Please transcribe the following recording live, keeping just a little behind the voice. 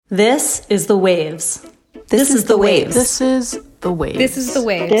This is The Waves. This is The Waves. This is The Waves. This is The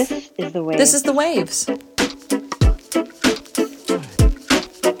Waves. This is The Waves. This is The Waves.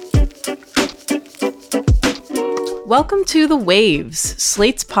 Welcome to The Waves,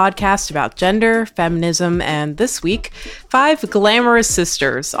 Slate's podcast about gender, feminism, and this week, 5 glamorous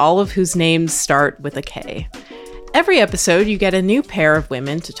sisters, all of whose names start with a K. Every episode, you get a new pair of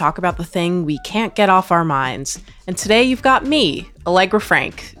women to talk about the thing we can't get off our minds. And today you've got me, Allegra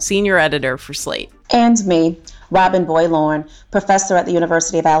Frank, senior editor for Slate. And me, Robin Boylorn, professor at the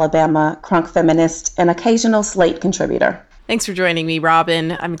University of Alabama, crunk feminist, and occasional Slate contributor. Thanks for joining me,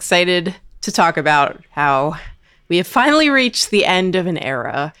 Robin. I'm excited to talk about how we have finally reached the end of an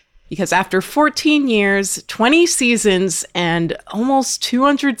era, because after 14 years, 20 seasons, and almost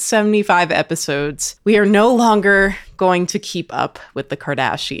 275 episodes, we are no longer going to keep up with the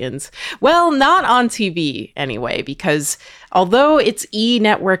Kardashians. Well, not on TV anyway, because although its E!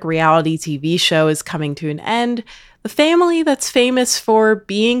 Network reality TV show is coming to an end, the family that's famous for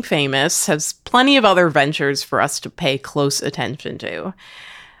being famous has plenty of other ventures for us to pay close attention to.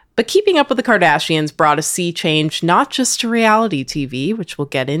 But keeping up with the Kardashians brought a sea change not just to reality TV, which we'll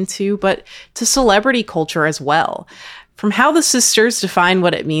get into, but to celebrity culture as well. From how the sisters define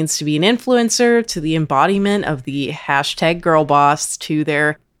what it means to be an influencer, to the embodiment of the #girlboss, to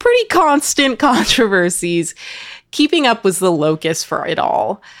their pretty constant controversies, keeping up was the locus for it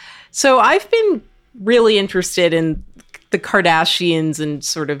all. So I've been really interested in the Kardashians and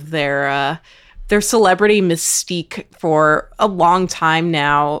sort of their celebrity mystique for a long time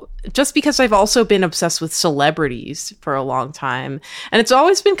now, just because I've also been obsessed with celebrities for a long time. And it's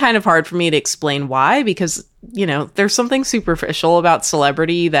always been kind of hard for me to explain why, because, you know, there's something superficial about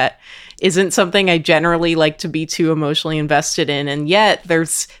celebrity that isn't something I generally like to be too emotionally invested in. And yet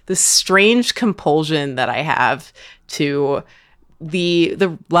there's this strange compulsion that I have to the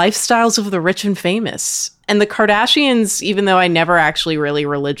lifestyles of the rich and famous. And the Kardashians, even though I never actually really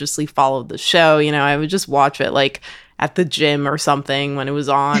religiously followed the show, you know, I would just watch it like at the gym or something when it was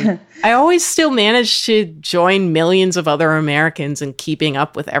on. I always still managed to join millions of other Americans in keeping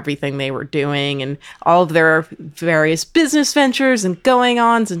up with everything they were doing and all of their various business ventures and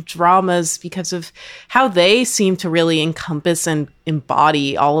going-ons and dramas because of how they seem to really encompass and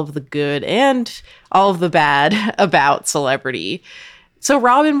embody all of the good and all of the bad about celebrity. So,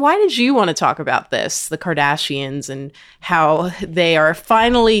 Robin, why did you want to talk about this, the Kardashians, and how they are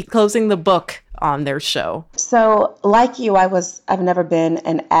finally closing the book on their show? So, like you, I've never been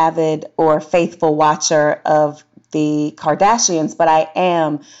an avid or faithful watcher of the Kardashians, but I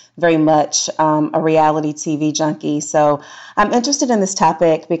am very much a reality TV junkie. So I'm interested in this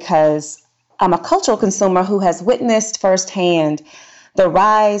topic because I'm a cultural consumer who has witnessed firsthand the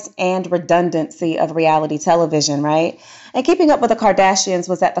rise and redundancy of reality television, right? And keeping up with the Kardashians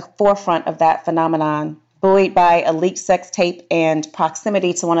was at the forefront of that phenomenon, buoyed by a leaked sex tape and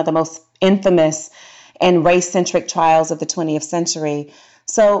proximity to one of the most infamous and race-centric trials of the 20th century.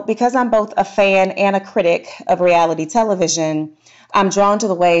 So because I'm both a fan and a critic of reality television, I'm drawn to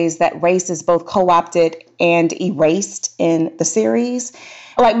the ways that race is both co-opted and erased in the series.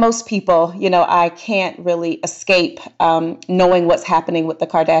 Like most people, you know, I can't really escape knowing what's happening with the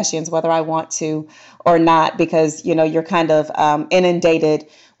Kardashians, whether I want to or not, because, you know, you're kind of inundated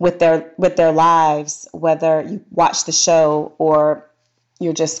with their lives, whether you watch the show or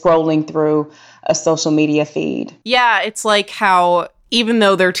you're just scrolling through a social media feed. Yeah, it's like how even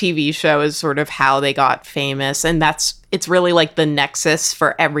though their TV show is sort of how they got famous, and it's really like the nexus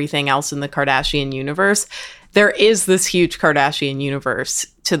for everything else in the Kardashian universe, there is this huge Kardashian universe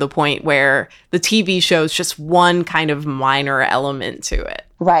to the point where the TV show is just one kind of minor element to it.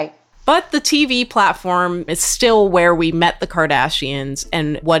 Right. But the TV platform is still where we met the Kardashians,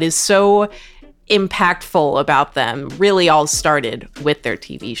 and what is so impactful about them really all started with their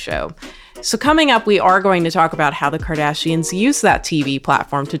TV show. So coming up, we are going to talk about how the Kardashians use that TV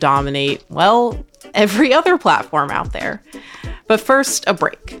platform to dominate, well, every other platform out there. But first, a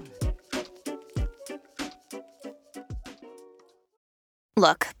break.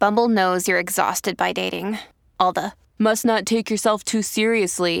 Look, Bumble knows you're exhausted by dating. All the must not take yourself too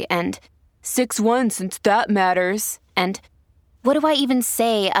seriously and 6'1" since that matters. And what do I even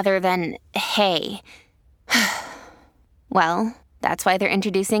say other than, hey? Well, that's why they're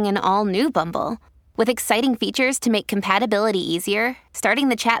introducing an all-new Bumble, with exciting features to make compatibility easier, starting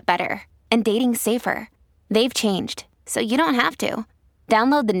the chat better, and dating safer. They've changed, so you don't have to.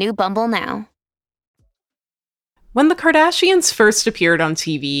 Download the new Bumble now. When the Kardashians first appeared on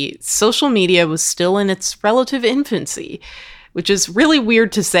TV, social media was still in its relative infancy. which is really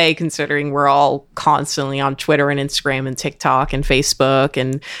weird to say considering we're all constantly on Twitter and Instagram and TikTok and Facebook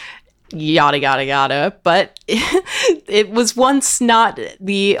and yada, yada, yada. But it was once not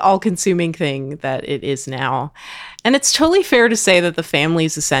the all-consuming thing that it is now. And it's totally fair to say that the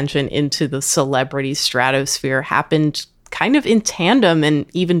family's ascension into the celebrity stratosphere happened kind of in tandem and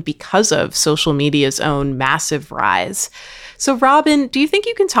even because of social media's own massive rise. So Robin, do you think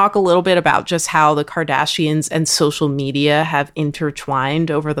you can talk a little bit about just how the Kardashians and social media have intertwined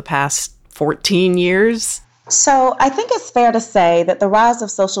over the past 14 years? So I think it's fair to say that the rise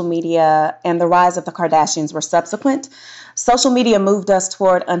of social media and the rise of the Kardashians were subsequent. Social media moved us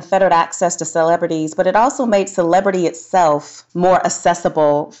toward unfettered access to celebrities, but it also made celebrity itself more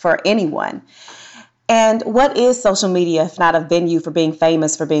accessible for anyone. And what is social media if not a venue for being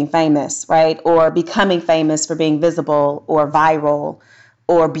famous, right? Or becoming famous for being visible or viral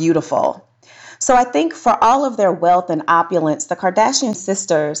or beautiful? So I think for all of their wealth and opulence, the Kardashian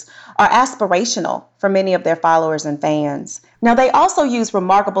sisters are aspirational for many of their followers and fans. Now, they also use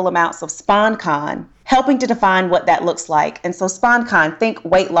remarkable amounts of SponCon, helping to define what that looks like. And so SponCon, think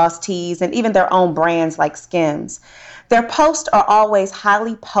weight loss teas and even their own brands like Skims. Their posts are always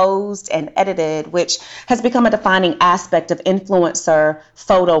highly posed and edited, which has become a defining aspect of influencer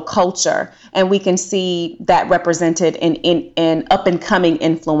photo culture. And we can see that represented in up-and-coming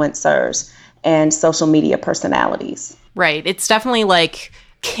influencers and social media personalities. Right. It's definitely like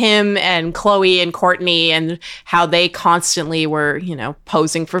Kim and Khloe and Kourtney and how they constantly were,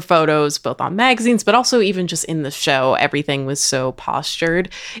 posing for photos, both on magazines, but also even just in the show. Everything was so postured.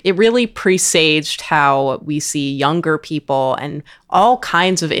 It really presaged how we see younger people and all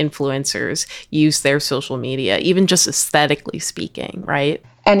kinds of influencers use their social media, even just aesthetically speaking, right?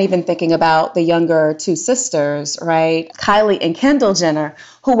 And even thinking about the younger two sisters, right? Kylie and Kendall Jenner,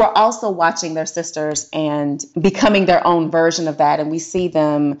 who were also watching their sisters and becoming their own version of that. And we see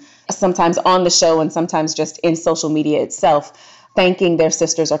them sometimes on the show and sometimes just in social media itself, thanking their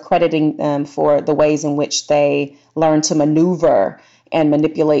sisters or crediting them for the ways in which they learn to maneuver and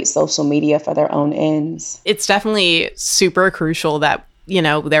manipulate social media for their own ends. It's definitely super crucial that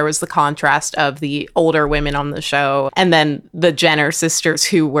there was the contrast of the older women on the show and then the Jenner sisters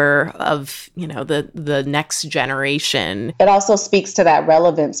who were of, the next generation. It also speaks to that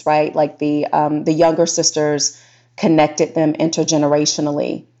relevance, right? Like the younger sisters connected them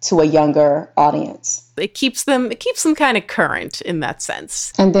intergenerationally to a younger audience. It keeps them kind of current in that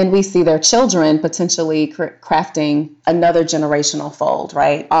sense. And then we see their children potentially crafting another generational fold,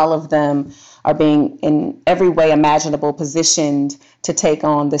 right? All of them are being in every way imaginable positioned to take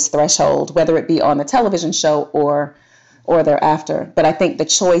on this threshold, whether it be on the television show or thereafter. But I think the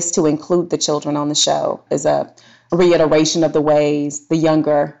choice to include the children on the show is a reiteration of the ways the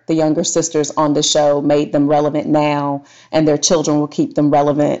younger sisters on the show made them relevant now, and their children will keep them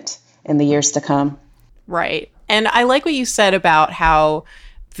relevant in the years to come. Right. And I like what you said about how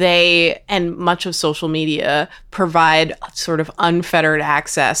they and much of social media provide sort of unfettered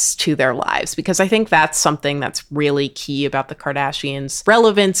access to their lives, because I think that's something that's really key about the Kardashians'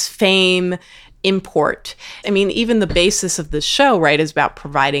 relevance, fame, import. I mean, even the basis of the show, right, is about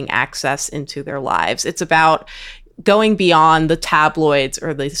providing access into their lives. It's about going beyond the tabloids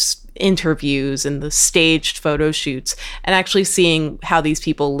or the interviews and the staged photo shoots and actually seeing how these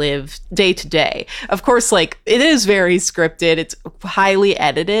people live day to day. Of course, it is very scripted, it's highly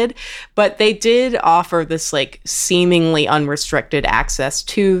edited, but they did offer this seemingly unrestricted access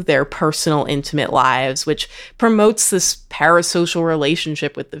to their personal, intimate lives, which promotes this parasocial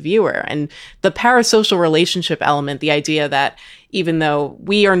relationship with the viewer. And the parasocial relationship element, the idea that even though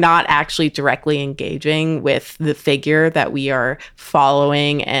we are not actually directly engaging with the figure that we are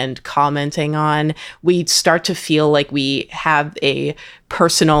following and commenting on, we start to feel like we have a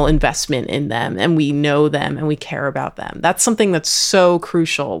personal investment in them and we know them and we care about them. That's something that's so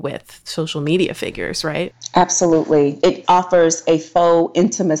crucial with social media figures, right? Absolutely. It offers a faux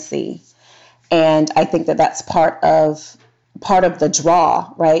intimacy. And I think that that's part of the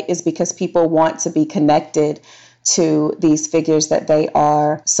draw, right? Is because people want to be connected to these figures that they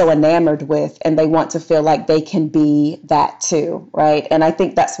are so enamored with, and they want to feel like they can be that too, right? And I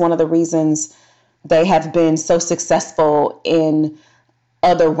think that's one of the reasons they have been so successful in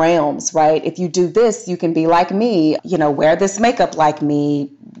other realms, right? If you do this, you can be like me, wear this makeup like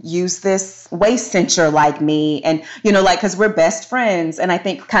me, use this waist cincher like me, and, because we're best friends. And I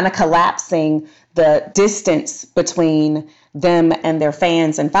think kind of collapsing the distance between them and their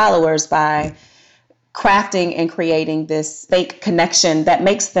fans and followers by crafting and creating this fake connection that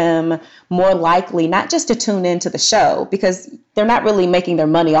makes them more likely not just to tune into the show, because they're not really making their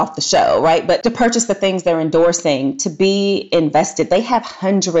money off the show, right? But to purchase the things they're endorsing, to be invested. They have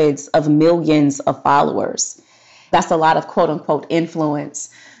hundreds of millions of followers. That's a lot of quote unquote influence.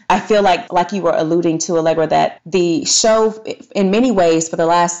 I feel like you were alluding to, Allegra, that the show in many ways for the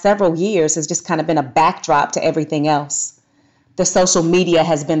last several years has just kind of been a backdrop to everything else. The social media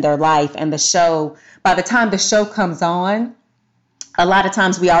has been their life, and the show, by the time the show comes on, a lot of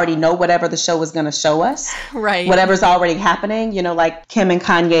times we already know whatever the show is going to show us. Right. Whatever's already happening, like Kim and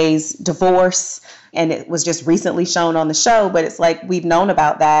Kanye's divorce, and it was just recently shown on the show, but it's like we've known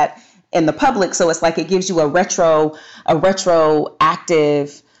about that in the public. So it's like it gives you a retroactive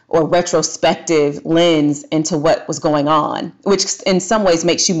or retrospective lens into what was going on, which in some ways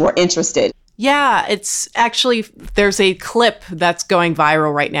makes you more interested. Yeah, it's actually, there's a clip that's going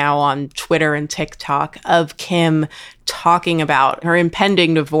viral right now on Twitter and TikTok of Kim talking about her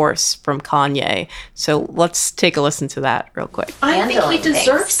impending divorce from Kanye. So let's take a listen to that real quick. I think he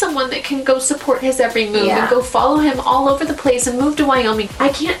deserves someone that can go support his every move and go follow him all over the place and move to Wyoming. I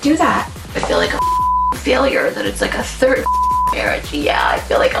can't do that. I feel like a failure, that it's like a third marriage. Yeah, I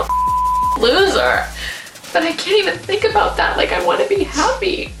feel like a loser. But I can't even think about that. Like, I want to be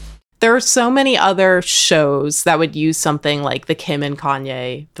happy. There are so many other shows that would use something like the Kim and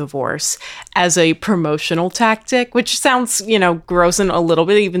Kanye divorce as a promotional tactic, which sounds, gross and a little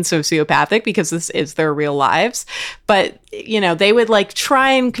bit even sociopathic because this is their real lives. But, they would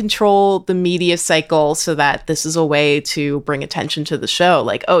try and control the media cycle so that this is a way to bring attention to the show.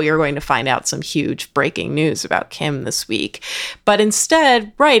 Like, oh, you're going to find out some huge breaking news about Kim this week. But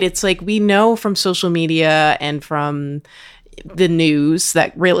instead, right, it's like we know from social media and from the news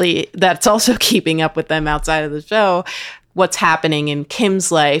that's also keeping up with them outside of the show, what's happening in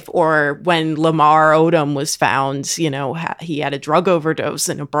Kim's life, or when Lamar Odom was found, he had a drug overdose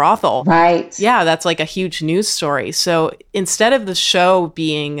in a brothel. Right. Yeah, that's like a huge news story. So instead of the show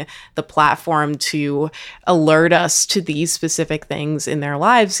being the platform to alert us to these specific things in their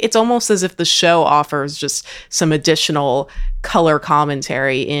lives, it's almost as if the show offers just some additional color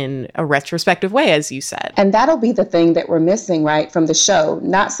commentary in a retrospective way, as you said. And that'll be the thing that we're missing, right, from the show.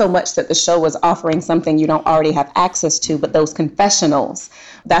 Not so much that the show was offering something you don't already have access to, but those confessionals.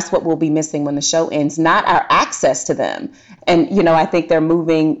 That's what we'll be missing when the show ends, not our access to them. And, I think they're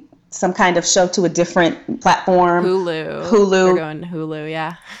moving some kind of show to a different platform. Hulu. They're going Hulu,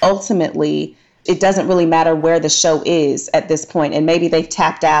 yeah. Ultimately, it doesn't really matter where the show is at this point. And maybe they've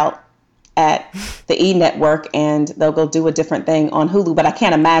tapped out at the E! Network and they'll go do a different thing on Hulu. But I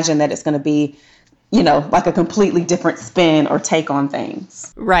can't imagine that it's going to be, like a completely different spin or take on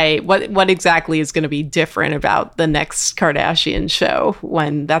things. Right. What exactly is going to be different about the next Kardashian show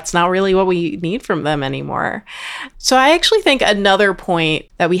when that's not really what we need from them anymore? So I actually think another point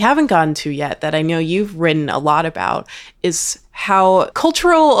that we haven't gotten to yet that I know you've written a lot about is how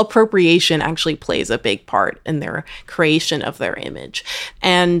cultural appropriation actually plays a big part in their creation of their image.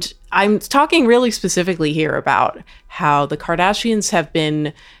 And I'm talking really specifically here about how the Kardashians have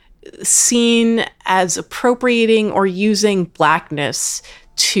been seen as appropriating or using Blackness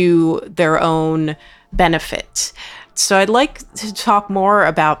to their own benefit. So I'd like to talk more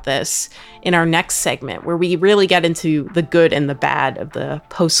about this in our next segment, where we really get into the good and the bad of the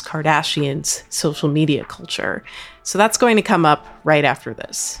post-Kardashians social media culture. So that's going to come up right after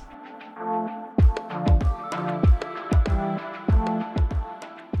this.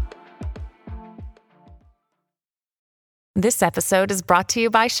 This episode is brought to you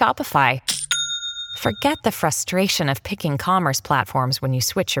by Shopify. Forget the frustration of picking commerce platforms when you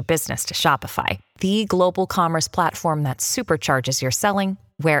switch your business to Shopify, the global commerce platform that supercharges your selling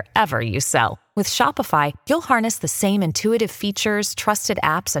wherever you sell. With Shopify, you'll harness the same intuitive features, trusted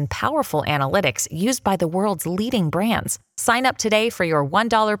apps, and powerful analytics used by the world's leading brands. Sign up today for your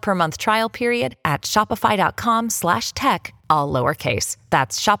 $1 per month trial period at shopify.com/tech, all lowercase.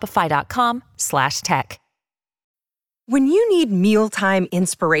 That's shopify.com/tech. When you need mealtime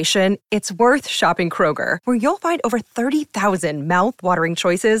inspiration, it's worth shopping Kroger, where you'll find over 30,000 mouth-watering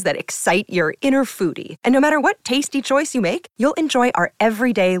choices that excite your inner foodie. And no matter what tasty choice you make, you'll enjoy our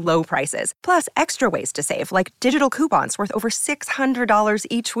everyday low prices, plus extra ways to save, like digital coupons worth over $600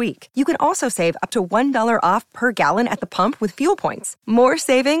 each week. You can also save up to $1 off per gallon at the pump with fuel points. More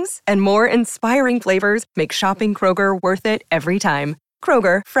savings and more inspiring flavors make shopping Kroger worth it every time.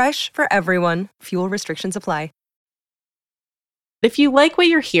 Kroger, fresh for everyone. Fuel restrictions apply. If you like what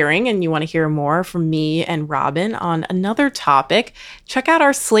you're hearing and you want to hear more from me and Robin on another topic, check out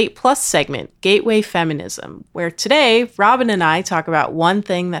our Slate Plus segment, Gateway Feminism, where today Robin and I talk about one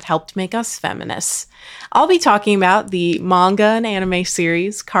thing that helped make us feminists. I'll be talking about the manga and anime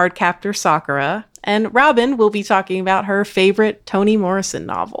series Cardcaptor Sakura, and Robin will be talking about her favorite Toni Morrison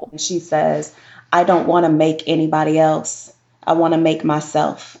novel. She says, I don't want to make anybody else. I want to make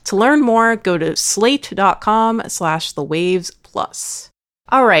myself. To learn more, go to slate.com/thewavesplus.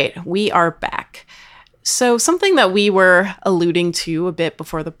 All right, we are back. So something that we were alluding to a bit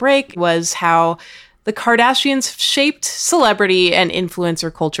before the break was how the Kardashians shaped celebrity and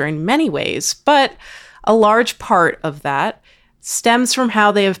influencer culture in many ways, but a large part of that stems from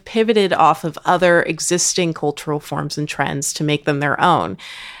how they have pivoted off of other existing cultural forms and trends to make them their own.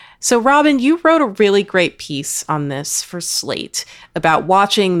 So, Robin, you wrote a really great piece on this for Slate about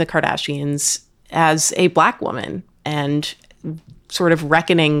watching the Kardashians as a Black woman and sort of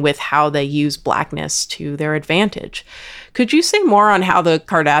reckoning with how they use Blackness to their advantage. Could you say more on how the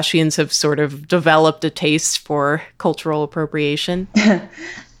Kardashians have sort of developed a taste for cultural appropriation?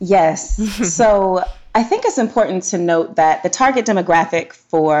 Yes. So I think it's important to note that the target demographic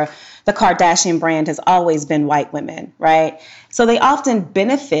for the Kardashian brand has always been white women, right? So they often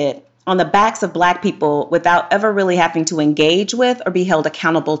benefit on the backs of Black people without ever really having to engage with or be held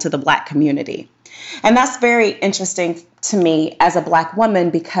accountable to the Black community. And that's very interesting to me as a Black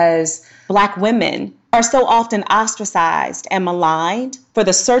woman because Black women are so often ostracized and maligned for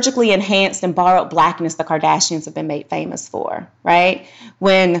the surgically enhanced and borrowed Blackness the Kardashians have been made famous for, right?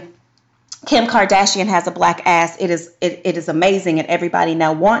 When Kim Kardashian has a Black ass, it is amazing and everybody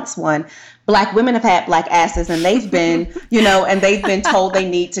now wants one. Black women have had Black asses and they've been, and they've been told they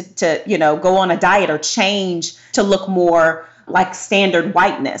need to go on a diet or change to look more like standard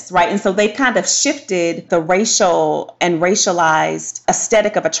whiteness, right? And so they kind of shifted the racial and racialized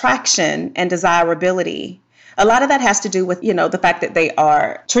aesthetic of attraction and desirability. A lot of that has to do with, the fact that they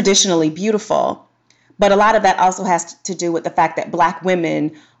are traditionally beautiful, but a lot of that also has to do with the fact that Black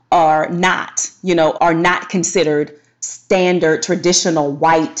women are not considered standard traditional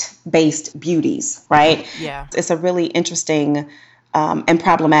white-based beauties, right? Yeah. It's a really interesting and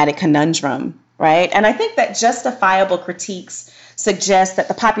problematic conundrum. Right. And I think that justifiable critiques suggest that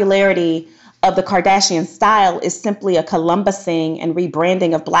the popularity of the Kardashian style is simply a Columbusing and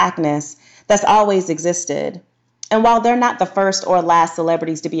rebranding of Blackness that's always existed. And while they're not the first or last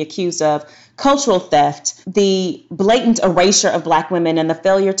celebrities to be accused of cultural theft, the blatant erasure of Black women and the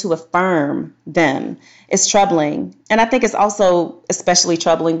failure to affirm them is troubling. And I think it's also especially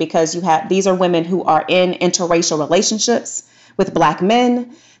troubling because these are women who are in interracial relationships with Black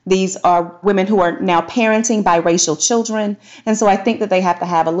men. These are women who are now parenting biracial children. And so I think that they have to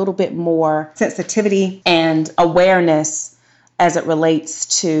have a little bit more sensitivity and awareness as it relates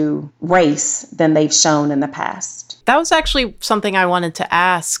to race than they've shown in the past. That was actually something I wanted to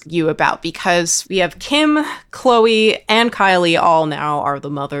ask you about because we have Kim, Khloe, and Kylie all now are the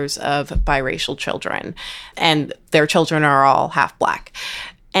mothers of biracial children, and their children are all half Black.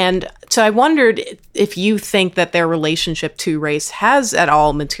 And so I wondered if you think that their relationship to race has at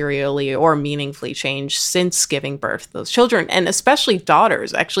all materially or meaningfully changed since giving birth to those children, and especially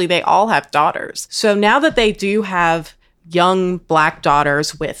daughters. Actually, they all have daughters. So now that they do have young Black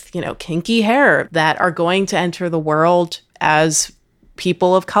daughters with, kinky hair that are going to enter the world as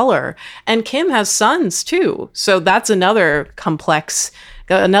people of color, and Kim has sons too. So that's another complexity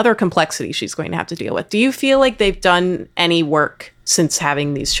she's going to have to deal with. Do you feel like they've done any work since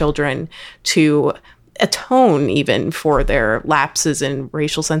having these children to atone even for their lapses in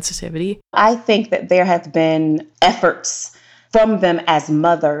racial sensitivity? I think that there have been efforts from them as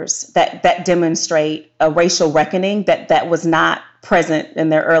mothers that demonstrate a racial reckoning that was not present in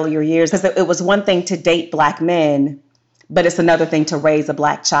their earlier years. Because it was one thing to date Black men, but it's another thing to raise a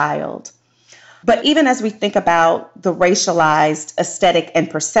Black child. But even as we think about the racialized aesthetic and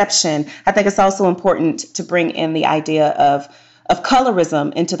perception, I think it's also important to bring in the idea of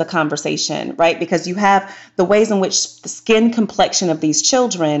colorism into the conversation, right? Because you have the ways in which the skin complexion of these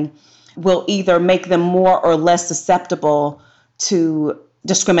children will either make them more or less susceptible to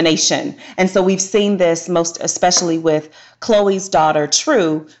discrimination. And so we've seen this most especially with Khloe's daughter,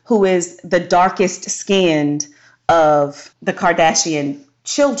 True, who is the darkest skinned of the Kardashian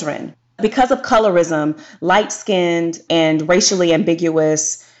children. Because of colorism, light-skinned and racially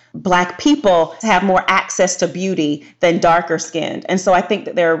ambiguous Black people have more access to beauty than darker skinned. And so I think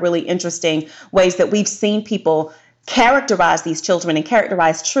that there are really interesting ways that we've seen people characterize these children and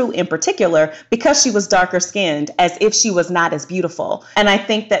characterize True in particular because she was darker skinned, as if she was not as beautiful. And I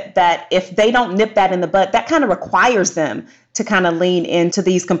think that if they don't nip that in the bud, that kind of requires them to kind of lean into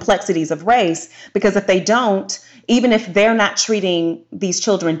these complexities of race, because if they don't, even if they're not treating these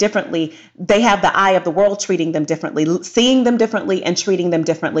children differently, they have the eye of the world treating them differently, seeing them differently and treating them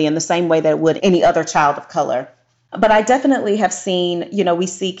differently in the same way that it would any other child of color. But I definitely have seen, we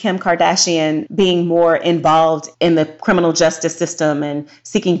see Kim Kardashian being more involved in the criminal justice system and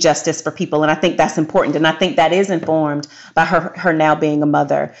seeking justice for people. And I think that's important. And I think that is informed by her now being a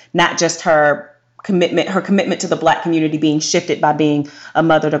mother, not just her commitment to the Black community being shifted by being a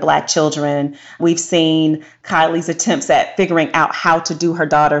mother to Black children. We've seen Kylie's attempts at figuring out how to do her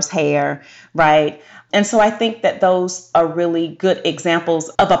daughter's hair, right? And so I think that those are really good examples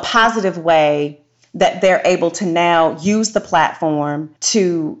of a positive way that they're able to now use the platform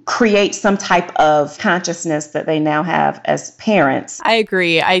to create some type of consciousness that they now have as parents. I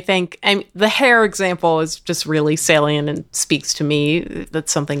agree. I think the hair example is just really salient and speaks to me.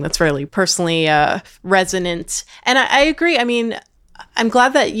 That's something that's really personally resonant. And I agree. I mean, I'm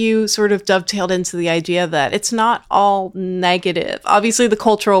glad that you sort of dovetailed into the idea that it's not all negative. Obviously, the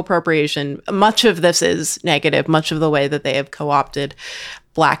cultural appropriation, much of this is negative, much of the way that they have co-opted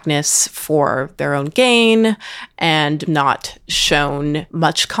Blackness for their own gain and not shown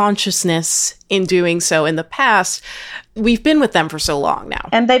much consciousness in doing so in the past. We've been with them for so long now.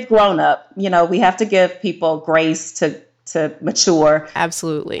 And they've grown up. We have to give people grace to mature.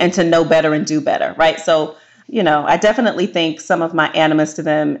 Absolutely. And to know better and do better, right? So, I definitely think some of my animus to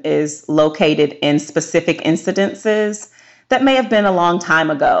them is located in specific incidences that may have been a long time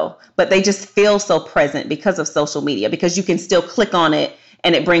ago, but they just feel so present because of social media, because you can still click on it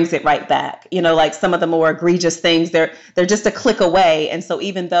and it brings it right back. Like some of the more egregious things, they're just a click away. And so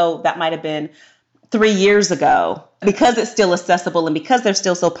even though that might have been 3 years ago, because it's still accessible and because they're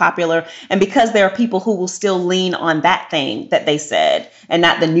still so popular and because there are people who will still lean on that thing that they said and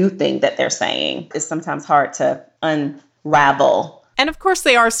not the new thing that they're saying, it's sometimes hard to unravel. And of course,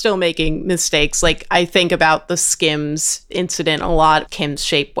 they are still making mistakes. Like, I think about the Skims incident a lot, Kim's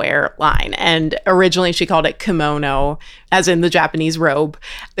shapewear line. And originally she called it kimono, as in the Japanese robe.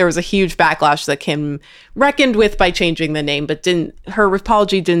 There was a huge backlash that Kim reckoned with by changing the name, but her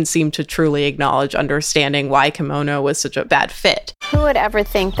apology didn't seem to truly acknowledge understanding why kimono was such a bad fit. Who would ever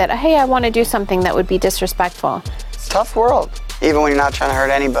think that, hey, I want to do something that would be disrespectful? It's a tough world, even when you're not trying to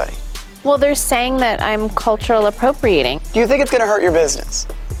hurt anybody. Well, they're saying that I'm cultural appropriating. Do you think it's going to hurt your business?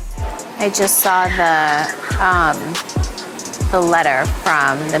 I just saw the letter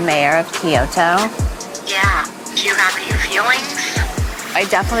from the mayor of Kyoto. Yeah. Do you have any feelings? I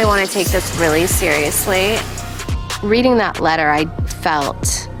definitely want to take this really seriously. Reading that letter, I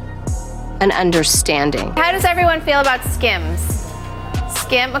felt an understanding. How does everyone feel about Skims?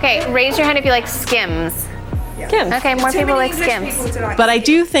 Okay, raise your hand if you like Skims. Skims. Okay, more people like Skims. But I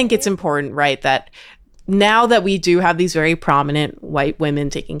do think it's important, right, that now that we do have these very prominent white women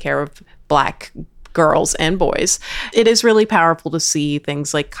taking care of Black girls and boys, it is really powerful to see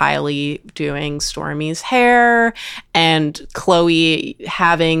things like Kylie doing Stormi's hair and Khloe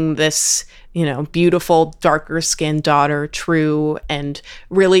having this, beautiful, darker skinned daughter, True, and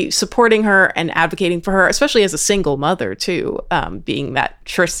really supporting her and advocating for her, especially as a single mother too, being that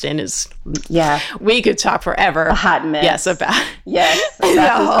Tristan is, we could talk forever. A hot mess. Yes, Yes. The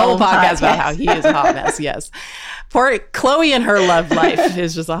whole podcast about how he is a hot mess, yes. Poor Khloe and her love life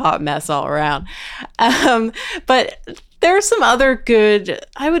is just a hot mess all around. But there's some other good,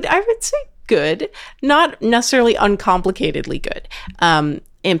 I would say good, not necessarily uncomplicatedly good,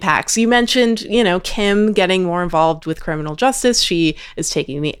 impacts. You mentioned, Kim getting more involved with criminal justice. She is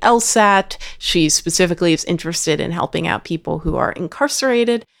taking the LSAT. She specifically is interested in helping out people who are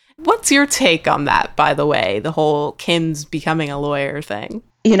incarcerated. What's your take on that, by the way, the whole Kim's becoming a lawyer thing?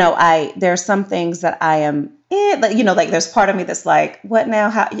 There's some things that I am there's part of me that's like, what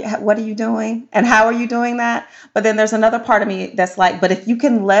now? What are you doing? And how are you doing that? But then there's another part of me that's like, but if you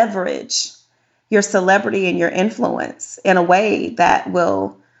can leverage your celebrity and your influence in a way that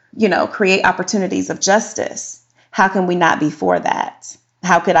will, create opportunities of justice, how can we not be for that?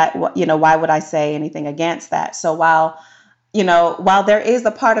 How could why would I say anything against that? So while there is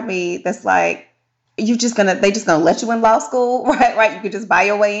a part of me that's like, they just gonna let you in law school, right? You could just buy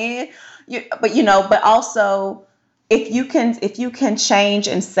your way in. But also if you can change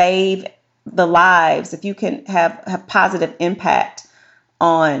and save the lives, if you can have positive impact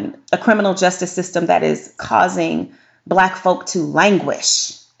on a criminal justice system that is causing Black folk to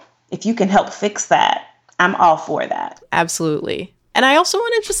languish, if you can help fix that, I'm all for that. Absolutely. And I also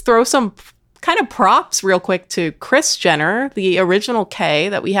want to just throw some kind of props real quick to Kris Jenner, the original K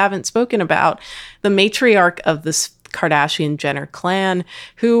that we haven't spoken about, the matriarch of this Kardashian-Jenner clan,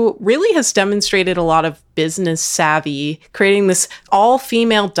 who really has demonstrated a lot of business savvy, creating this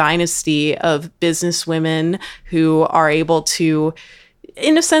all-female dynasty of businesswomen who are able to,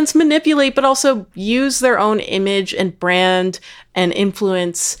 in a sense, manipulate, but also use their own image and brand and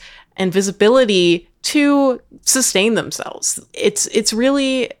influence and visibility to sustain themselves. It's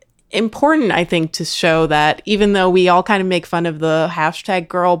really important, I think, to show that even though we all kind of make fun of the hashtag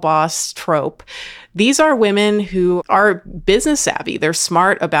girl boss trope, these are women who are business savvy. They're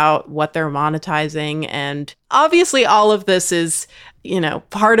smart about what they're monetizing. And obviously all of this is,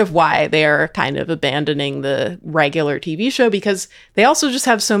 part of why they're kind of abandoning the regular TV show, because they also just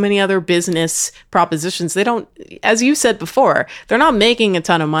have so many other business propositions. They don't, as you said before, they're not making a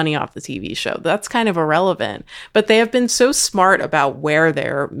ton of money off the TV show. That's kind of irrelevant. But they have been so smart about where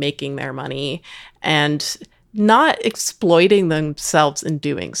they're making their money and not exploiting themselves in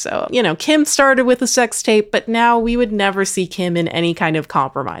doing so. Kim started with a sex tape, but now we would never see Kim in any kind of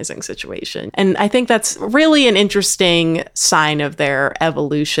compromising situation. And I think that's really an interesting sign of their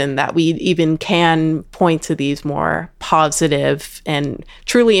evolution, that we even can point to these more positive and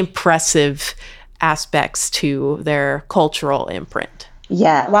truly impressive aspects to their cultural imprint.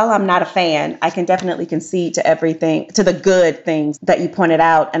 Yeah, while I'm not a fan, I can definitely concede to everything, to the good things that you pointed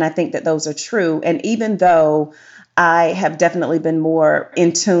out. And I think that those are true. And even though I have definitely been more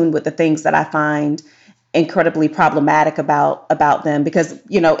in tune with the things that I find incredibly problematic about them, because,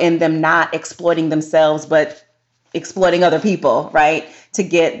 in them not exploiting themselves, but exploiting other people, right, to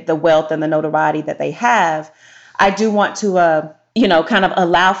get the wealth and the notoriety that they have, I do want to, kind of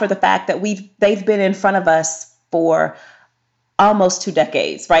allow for the fact that they've been in front of us for almost 2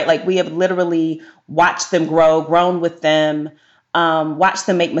 decades, right? Like, we have literally watched them grown with them, watched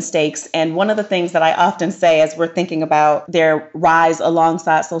them make mistakes. And one of the things that I often say as we're thinking about their rise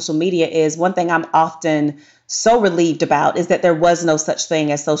alongside social media is, one thing I'm often so relieved about is that there was no such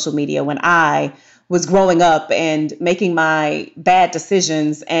thing as social media when I was growing up and making my bad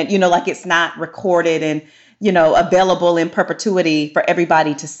decisions. And, it's not recorded and available in perpetuity for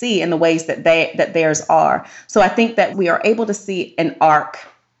everybody to see in the ways that theirs are. So I think that we are able to see an arc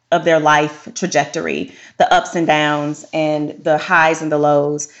of their life trajectory, the ups and downs and the highs and the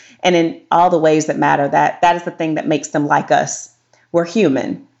lows, and in all the ways that matter. That is the thing that makes them like us. We're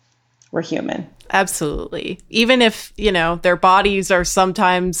human. We're human. Absolutely. Even if, their bodies are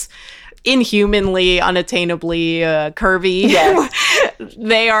sometimes inhumanly, unattainably curvy. Yes.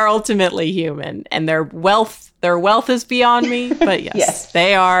 They are ultimately human, and their wealth is beyond me. But yes,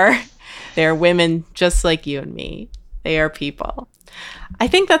 yes. They're women just like you and me. They are people. I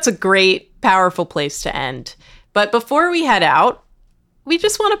think that's a great, powerful place to end. But before we head out, we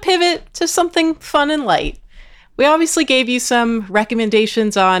just want to pivot to something fun and light. We obviously gave you some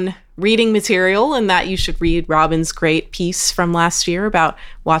recommendations on reading material, and that you should read Robin's great piece from last year about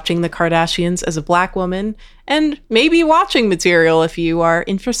watching the Kardashians as a Black woman, and maybe watching material if you are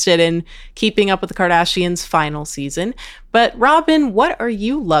interested in keeping up with the Kardashians' final season. But Robin, what are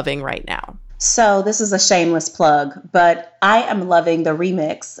you loving right now? So this is a shameless plug, but I am loving the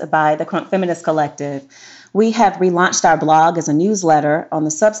remix by the Crunk Feminist Collective. We have relaunched our blog as a newsletter on the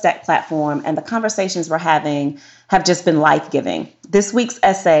Substack platform, and the conversations we're having have just been life-giving. This week's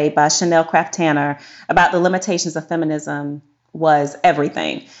essay by Chanel Craft Tanner about the limitations of feminism was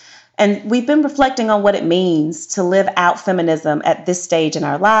everything. And we've been reflecting on what it means to live out feminism at this stage in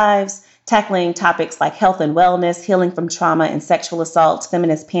our lives, tackling topics like health and wellness, healing from trauma and sexual assault,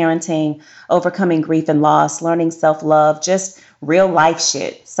 feminist parenting, overcoming grief and loss, learning self-love, just real life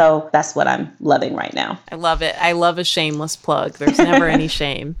shit. So that's what I'm loving right now. I love it. I love a shameless plug. There's never any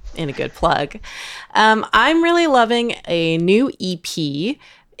shame in a good plug. I'm really loving a new EP.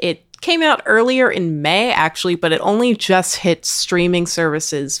 It came out earlier in May, actually, but it only just hit streaming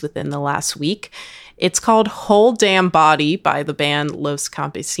services within the last week. It's called Whole Damn Body by the band Los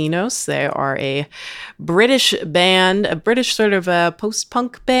Campesinos. They are a British band, a British sort of a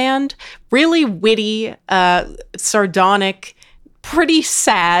post-punk band. Really witty, sardonic, pretty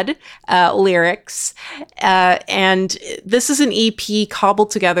sad lyrics. And this is an EP cobbled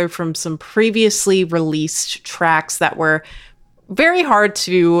together from some previously released tracks that were very hard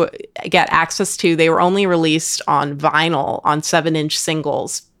to get access to. They were only released on vinyl, on 7-inch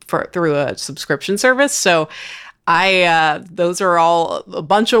singles through a subscription service. So those are all a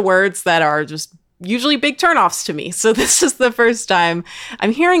bunch of words that are just usually big turnoffs to me. So this is the first time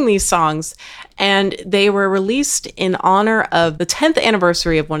I'm hearing these songs, and they were released in honor of the 10th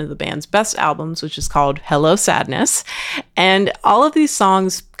anniversary of one of the band's best albums, which is called Hello Sadness. And all of these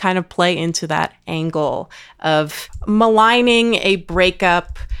songs kind of play into that angle of maligning a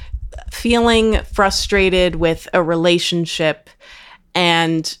breakup, feeling frustrated with a relationship,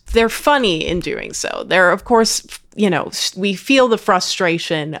 and they're funny in doing so. They're, of course, we feel the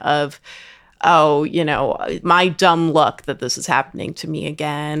frustration of, oh, my dumb luck that this is happening to me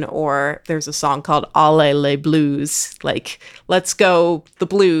again. Or there's a song called Allez les Blues, like, let's go the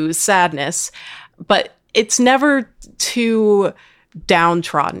blues, sadness. But it's never too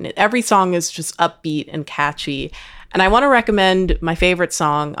downtrodden. Every song is just upbeat and catchy. And I want to recommend my favorite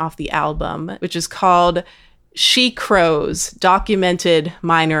song off the album, which is called She Crows, Documented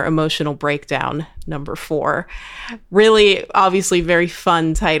Minor Emotional Breakdown, number 4. Really, obviously, very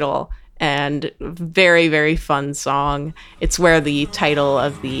fun title. And very, very fun song. It's where the title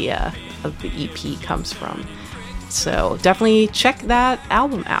of the EP comes from. So definitely check that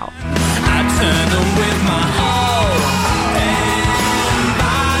album out. I turn them with my whole damn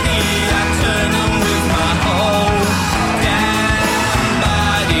body. I turn them with my whole damn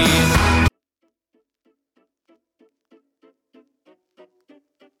body.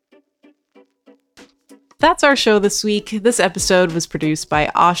 That's our show this week. This episode was produced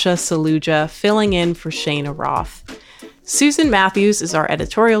by Asha Saluja, filling in for Shayna Roth. Susan Matthews is our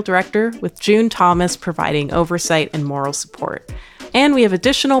editorial director, with June Thomas providing oversight and moral support. And we have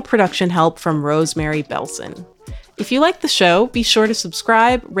additional production help from Rosemary Belson. If you like the show, be sure to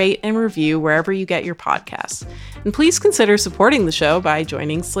subscribe, rate, and review wherever you get your podcasts. And please consider supporting the show by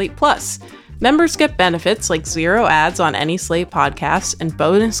joining Slate Plus. Members get benefits like 0 ads on any Slate podcast and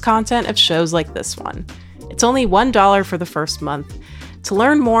bonus content of shows like this one. It's only $1 for the first month. To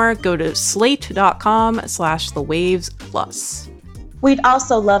learn more, go to slate.com/thewavesplus. We'd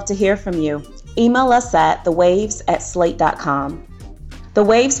also love to hear from you. Email us at thewaves@slate.com. The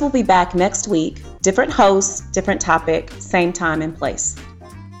Waves will be back next week. Different hosts, different topic, same time and place.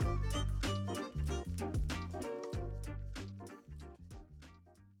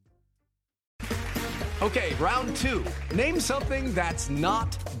 Okay, round 2. Name something that's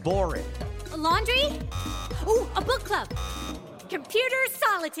not boring. A laundry? Ooh, a book club. Computer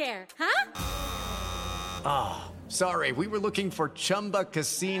solitaire, huh? Ah, oh, sorry, we were looking for Chumba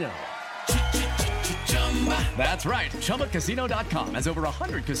Casino. That's right, ChumbaCasino.com has over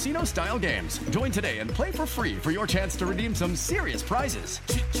 100 casino-style games. Join today and play for free for your chance to redeem some serious prizes.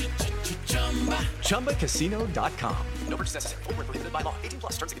 ChumbaCasino.com. No purchase necessary. Void where prohibited by law.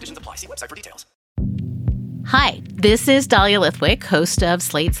 18+. Terms and conditions apply. See website for details. Hi, this is Dahlia Lithwick, host of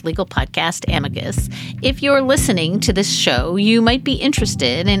Slate's legal podcast, Amicus. If you're listening to this show, you might be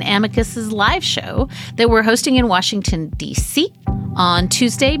interested in Amicus's live show that we're hosting in Washington, D.C. on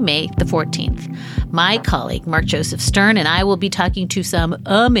Tuesday, May the 14th. My colleague, Mark Joseph Stern, and I will be talking to some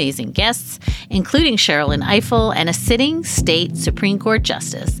amazing guests, including Sherrilyn Ifill and a sitting state Supreme Court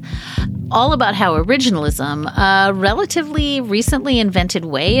justice, all about how originalism, a relatively recently invented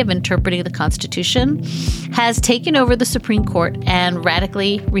way of interpreting the Constitution, has taken over the Supreme Court and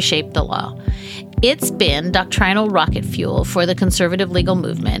radically reshaped the law. It's been doctrinal rocket fuel for the conservative legal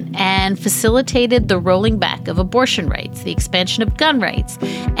movement and facilitated the rolling back of abortion rights, the expansion of gun rights,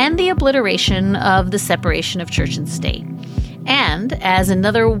 and the obliteration of the separation of church and state. And as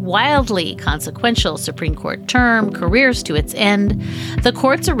another wildly consequential Supreme Court term careers to its end, the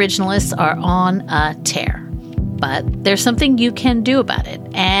court's originalists are on a tear. But there's something you can do about it,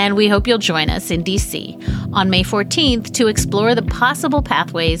 and we hope you'll join us in D.C. on May 14th to explore the possible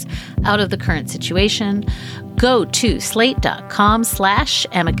pathways out of the current situation. Go to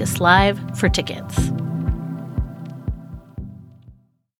slate.com/amicuslive for tickets.